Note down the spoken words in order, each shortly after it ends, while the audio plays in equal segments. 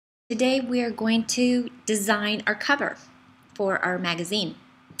Today we are going to design our cover for our magazine.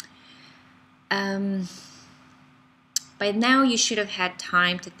 By now you should have had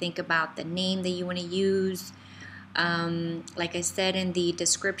time to think about the name that you want to use. Like I said in the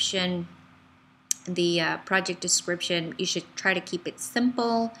description, the project description, you should try to keep it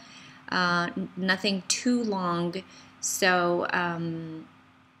simple, nothing too long. So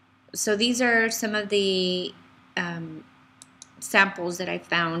these are some of the samples that I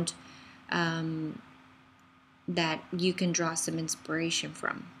found that you can draw some inspiration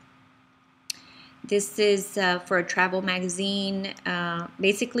from. This is for a travel magazine.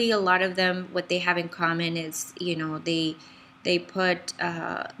 Basically, a lot of them, what they have in common is, they put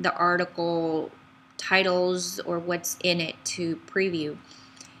the article titles or what's in it to preview.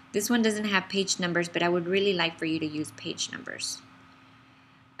 This one doesn't have page numbers, but I would really like for you to use page numbers.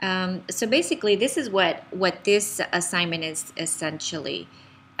 So basically, this is what this assignment is essentially.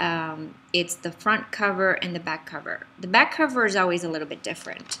 It's the front cover and the back cover. The back cover is always a little bit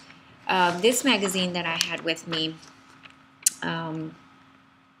different. This magazine that I had with me,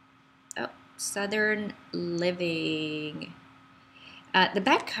 Southern Living. The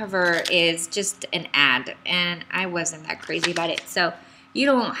back cover is just an ad, and I wasn't that crazy about it. So you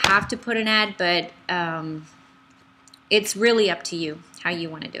don't have to put an ad, but it's really up to you how you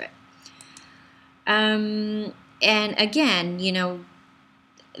want to do it. And again,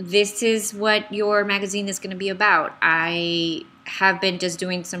 this is what your magazine is going to be about. I have been just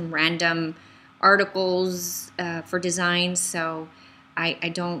doing some random articles for design, so I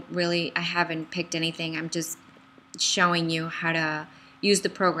haven't picked anything. I'm just showing you how to use the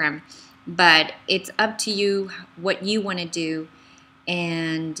program. But it's up to you what you want to do.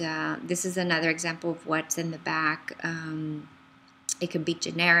 And this is another example of what's in the back. It could be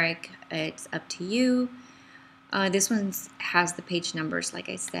generic. It's up to you. This one has the page numbers, like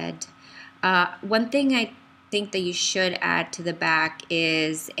I said. One thing I think that you should add to the back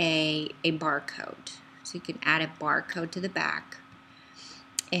is a barcode. So you can add a barcode to the back.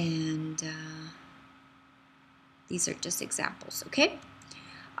 And these are just examples, okay?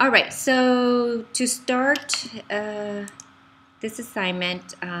 All right, so to start this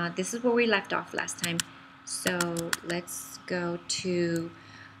assignment, this is where we left off last time. So let's go to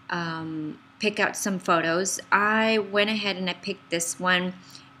pick out some photos. I went ahead and I picked this one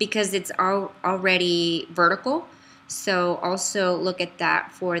because it's already vertical. So also look at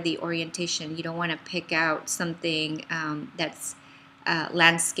that for the orientation. You don't want to pick out something that's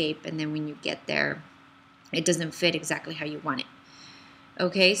landscape, and then when you get there, it doesn't fit exactly how you want it.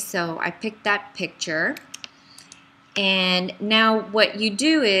 Okay, so I picked that picture. And now what I would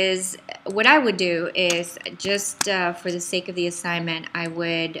do is just for the sake of the assignment, I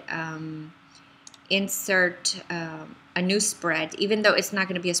would insert a new spread, even though it's not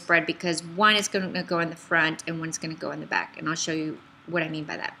going to be a spread because one is going to go in the front and one's going to go in the back. And I'll show you what I mean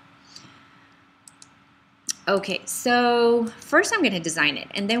by that. Okay, so first I'm going to design it,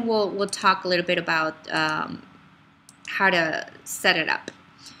 and then we'll talk a little bit about how to set it up.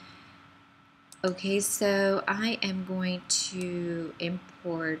 Okay, so I am going to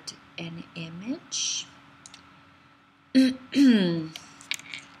import an image.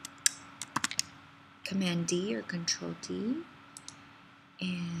 Command D or Control D,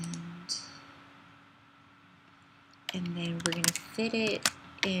 and then we're going to fit it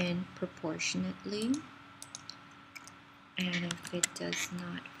in proportionately. And if it does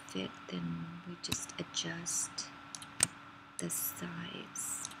not fit, then we just adjust the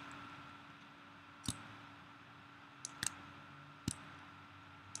size.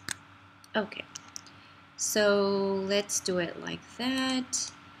 Okay, so let's do it like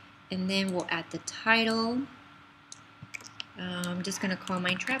that, and then we'll add the title. I'm just going to call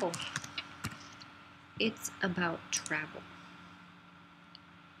mine travel. It's about travel.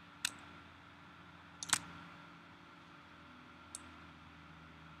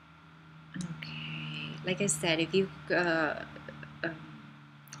 Okay, like I said, if you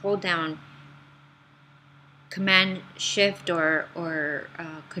hold down Command Shift or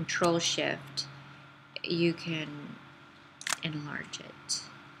Control Shift, you can enlarge it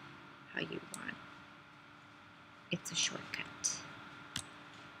how you want. It's a shortcut.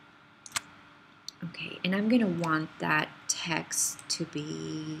 Okay, and I'm going to want that text to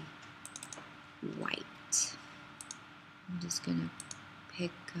be white. I'm just going to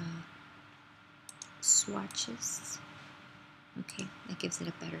pick swatches. Okay, that gives it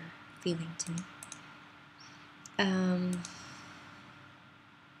a better feeling to me.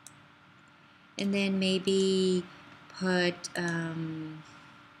 And then maybe put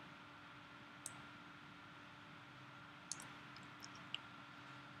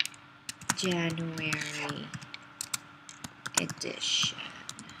January edition.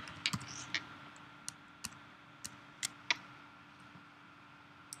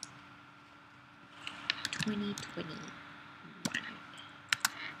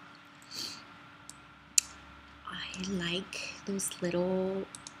 I like those little,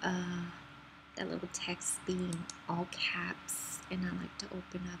 that little text being all caps, and I like to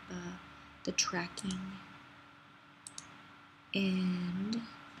open up the tracking. And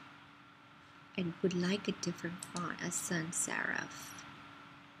I would like a different font, a sans serif,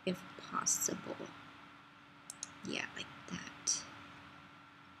 if possible. Yeah, like that.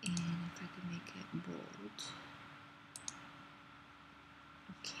 And if I can make it bold.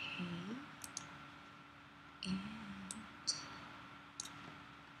 Okay. And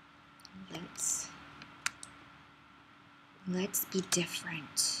let's be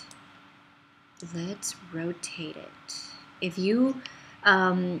different. Let's rotate it. If you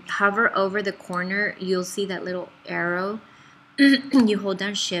hover over the corner, you'll see that little arrow. You hold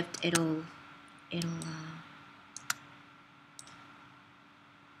down Shift, it'll do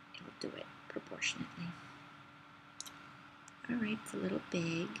it proportionately. All right, it's a little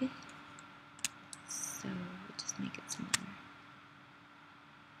big, so we'll just make it smaller.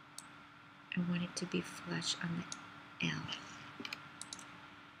 I want it to be flush on the L.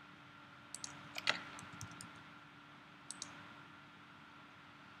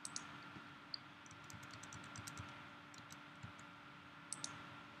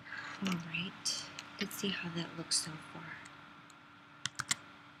 All right, let's see how that looks so far.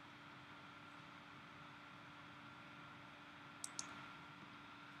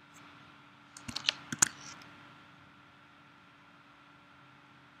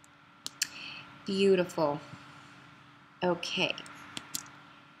 Beautiful. Okay.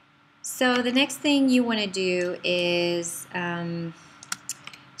 So the next thing you want to do is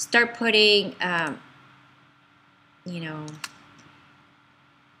start putting, you know,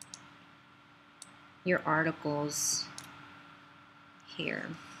 your articles here.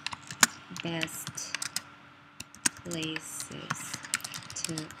 Best places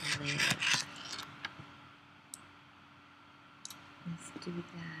to live. Let's do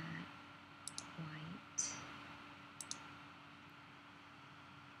that white.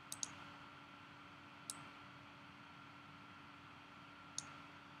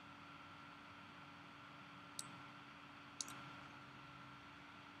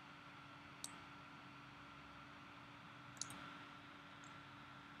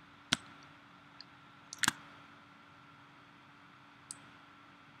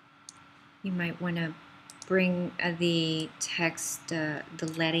 You might want to bring the text, the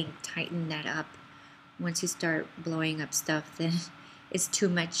leading, tighten that up. Once you start blowing up stuff, then it's too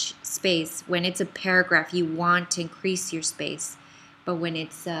much space. When it's a paragraph, you want to increase your space. But when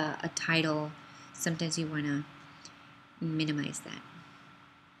it's a title, sometimes you want to minimize that.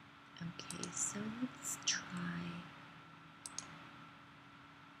 Okay, so let's try.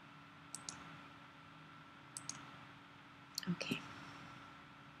 Okay.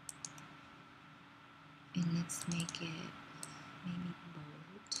 And let's make it maybe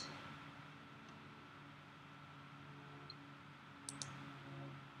bold.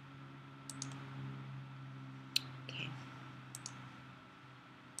 Okay.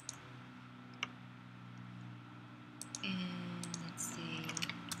 And let's say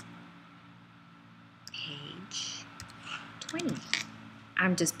page 20.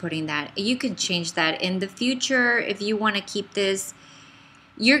 I'm just putting that. You can change that in the future if you want to keep this.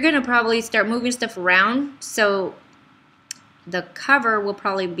 You're going to probably start moving stuff around, so the cover will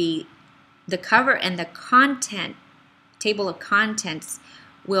probably be, the cover and the content, table of contents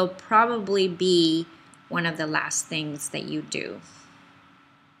will probably be one of the last things that you do,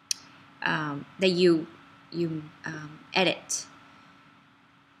 that you edit.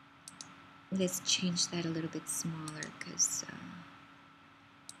 Let's change that a little bit smaller because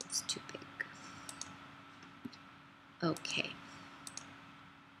it's too big. Okay.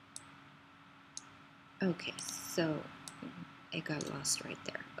 Okay, so it got lost right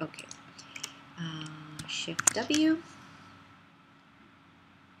there. Okay. Shift W.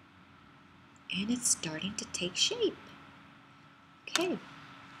 And it's starting to take shape. Okay.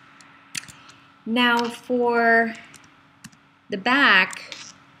 Now for the back,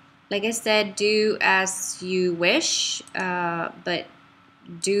 like I said, do as you wish, but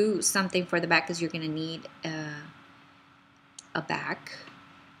do something for the back because you're going to need a back.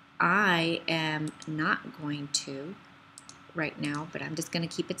 I am not going to right now, but I'm just going to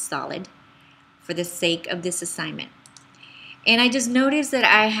keep it solid for the sake of this assignment. And I just noticed that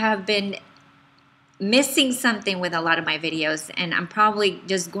I have been missing something with a lot of my videos, and I'm probably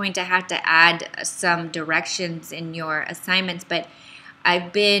just going to have to add some directions in your assignments, but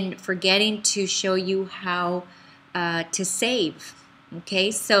I've been forgetting to show you how to save.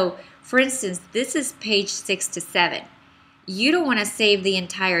 Okay, so for instance, this is page 6 to 7. You don't want to save the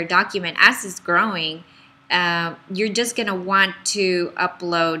entire document as it's growing. You're just going to want to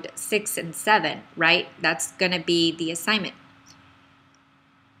upload 6 and 7, right? That's going to be the assignment.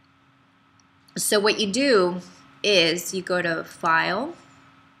 So what you do is you go to File,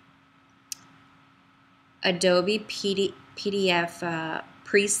 Adobe PDF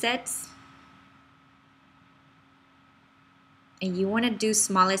Presets, and you want to do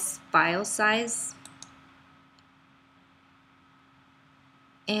smallest file size,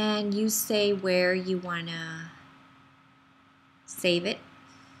 and you say where you want to save it.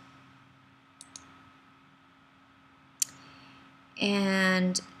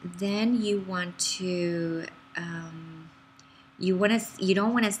 And then you want to you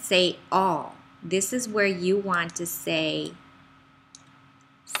don't want to say all. This is where you want to say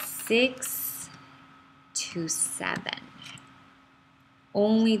 6 to 7.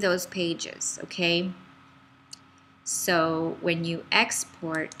 Only those pages, okay? So when you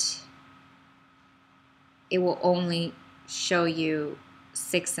export, it will only show you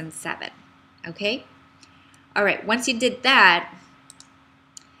 6 and 7, okay? All right, once you did that,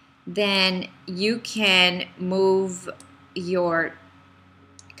 then you can move your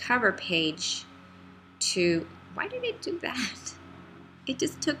cover page to, why did it do that? It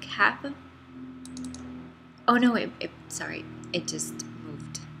just took half of, oh no, sorry, it just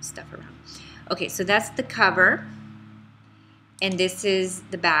moved stuff around. Okay, so that's the cover, and this is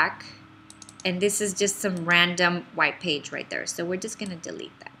the back, and this is just some random white page right there. So we're just gonna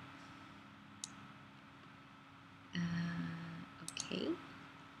delete that. Okay.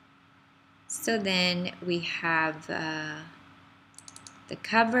 So then we have the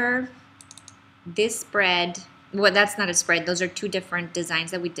cover, this spread. Well, that's not a spread. Those are two different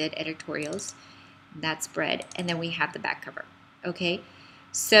designs that we did, editorials. That spread, and then we have the back cover. Okay,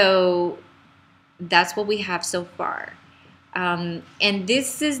 so that's what we have so far. And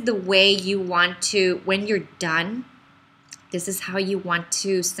this is the way you want to, when you're done, this is how you want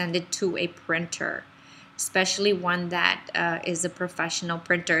to send it to a printer, especially one that is a professional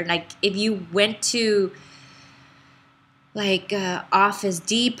printer. Like if you went to like Office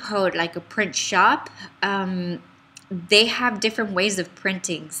Depot, like a print shop, they have different ways of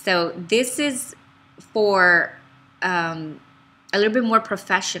printing. So this is for a little bit more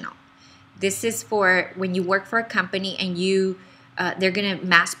professional. This is for when you work for a company and you they're gonna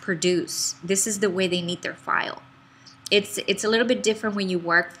mass produce. This is the way they need their file. It's a little bit different when you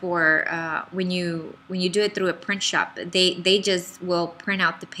work for when you do it through a print shop. They just will print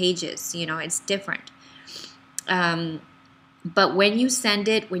out the pages. You know, it's different. But when you send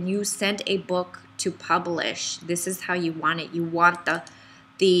a book to publish, this is how you want it. You want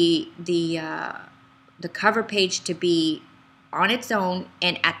the cover page to be on its own,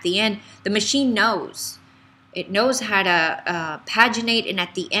 and at the end, the machine knows. It knows how to paginate, and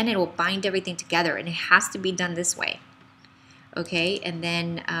at the end, it will bind everything together, and it has to be done this way. Okay, and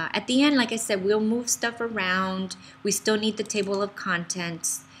then at the end, like I said, we'll move stuff around. We still need the table of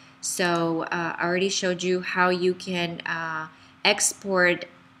contents. So I already showed you how you can export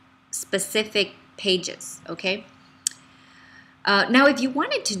specific pages, okay? Now, if you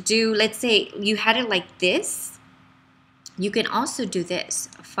wanted to do, let's say you had it like this, you can also do this,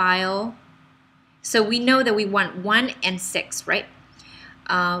 File. So we know that we want 1 and 6, right?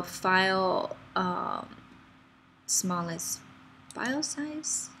 File, smallest file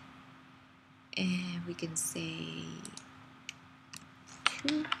size, and we can say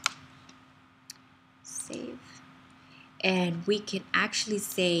 2, save, and we can actually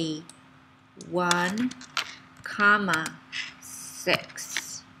say 1,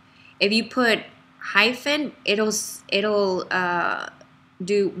 6. If you put hyphen, it'll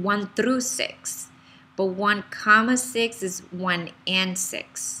do 1 through 6, but 1, 6 is 1 and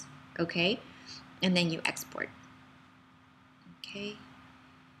 6. Okay, and then you export. Okay,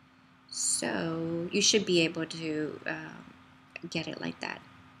 so you should be able to get it like that.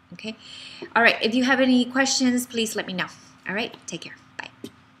 Okay, all right, if you have any questions, please let me know. All right, take care. Bye.